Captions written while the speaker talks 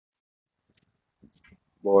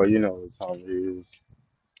Boy, you know what time it is.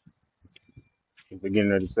 The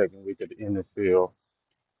beginning of the second week of the NFL,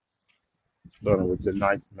 starting with the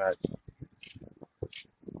ninth match,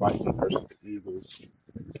 Vikings versus the Eagles.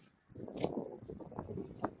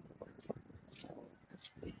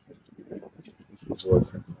 This is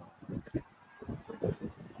what's the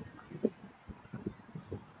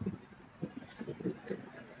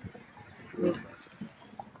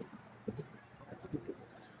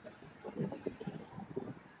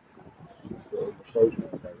first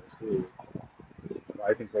one that was here.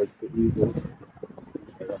 Vikings versus the Eagles.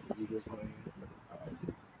 I got the Eagles winning.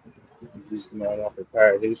 Just going off the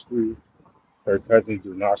prior history. Kirk Cousins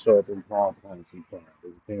do not show up in prime time sometimes.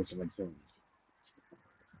 It depends on the team.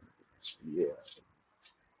 Yeah.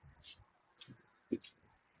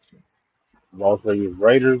 Las Vegas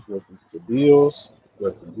Raiders versus the Bills.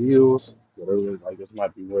 With the Bills, whatever, like this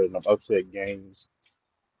might be one of them upset games.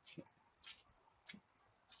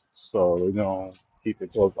 So we're gonna keep a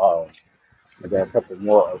close eye on. I got a couple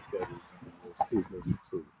more upset games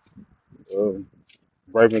too.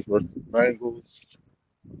 Ravens versus Bengals.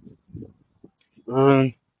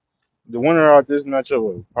 Um, the winner out this matchup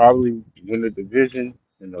will probably win the division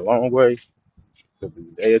in the long way. Because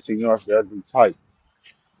the AFC North got to be tight.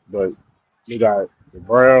 But you got the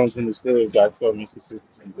Browns and the Steelers got so many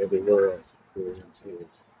consistency everywhere else to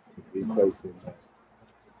be placing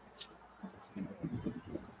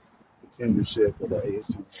contendership for the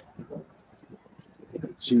AFC.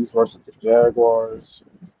 The Chiefs versus the Jaguars.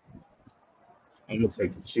 I'm gonna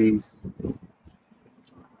take the Chiefs. I'm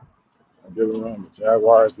giving around the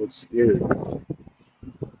Jaguars look scary,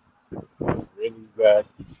 really bad.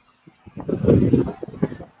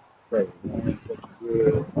 Trey Lance looking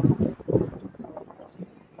good.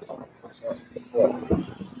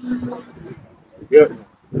 Good.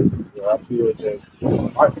 Yeah, I feel that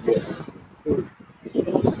might be too.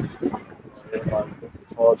 Everybody thinks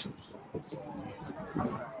it's hard to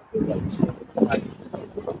feel like it's like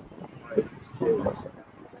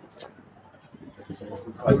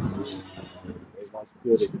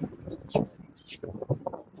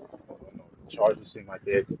Chargers seem like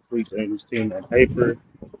they're a complete English team on paper,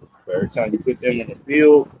 but every time you put them in the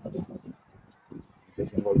field, it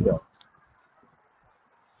doesn't work out.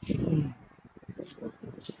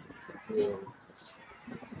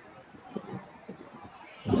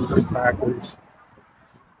 Packers,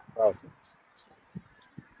 Falcons.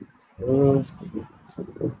 Uh,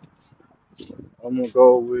 I'm gonna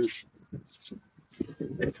go with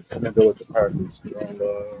the Packers.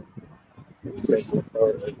 Second,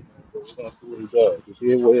 third. We're gonna see what he does. If he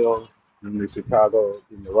did well in the Chicago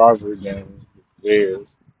in the rivalry game,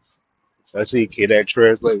 Bears. Let's see, can that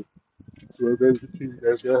translate to against the team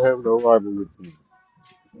that still have no rivalry team?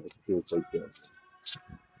 Let's still take that.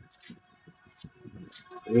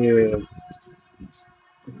 And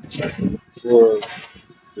for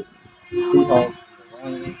the Seahawks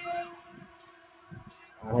and the Lions,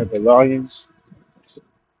 I have the Lions.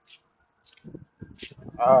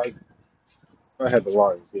 I I have the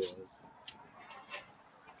Lions. Yeah.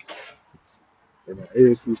 And the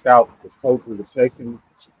AFC South, the coach of the Texans,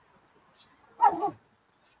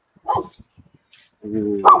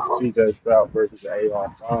 who CJ Stroud versus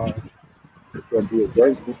AR5. It's going to be a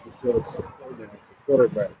great defensive showdown for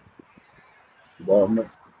quarterback. But I'm gonna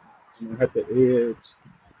have to edge.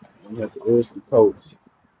 I'm gonna have to edge the coach.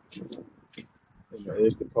 I'm gonna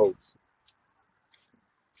edge the coach.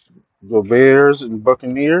 The Bears and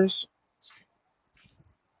Buccaneers.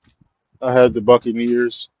 I had the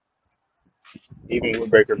Buccaneers, even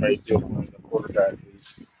with Baker Mayfield playing the quarterback.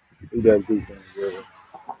 He does decent good.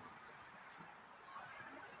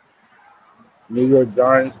 New York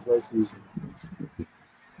Giants versus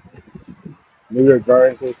New York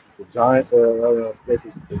Giants versus the Giants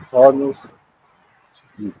versus the Cardinals.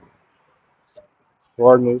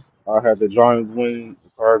 Cardinals. I had the Giants win. The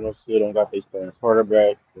Cardinals still don't got their starting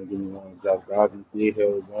quarterback. Don't get me wrong, Josh Dobbs did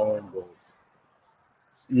held on, but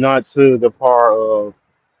not to the par of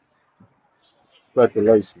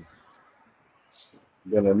speculation.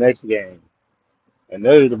 Then the next game,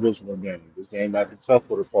 another divisional game. This game might be tough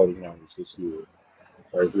for the 49ers this year.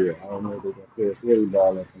 Right here. I don't know if they're going to play a Philly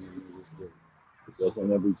ball in some of this year. That's going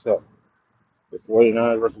to be tough. The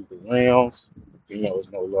 49ers versus the Rams. You know, there's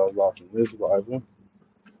no love lost in this rival.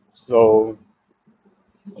 So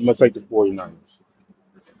I'm going to take the 49ers.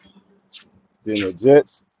 Then the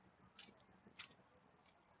Jets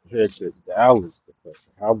head to Dallas to play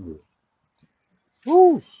the Cowboys.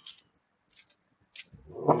 Woo!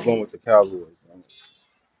 I'm going with the Cowboys, man.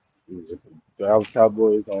 If the Dallas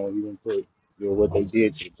Cowboys don't even put what they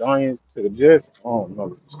did to the Giants, to the Jets, I don't know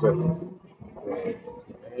what to expect.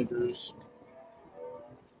 Commanders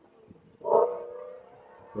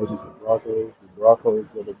versus the Broncos. The Broncos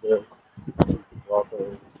are the best. The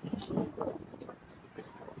Broncos,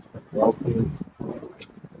 Dolphins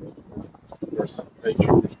versus the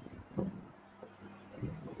Patriots.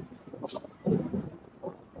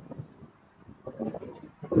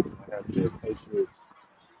 I have the Patriots,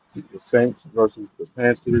 the Saints versus the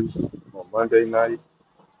Panthers on Monday night.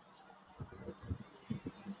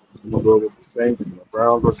 I'm gonna go with the Saints and the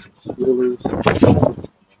Browns versus the Steelers.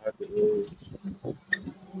 I have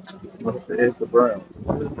to edge the Browns.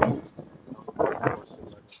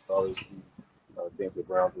 I think the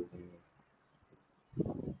Browns will win.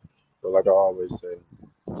 But like I always say,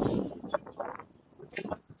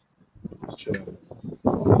 it's chilling.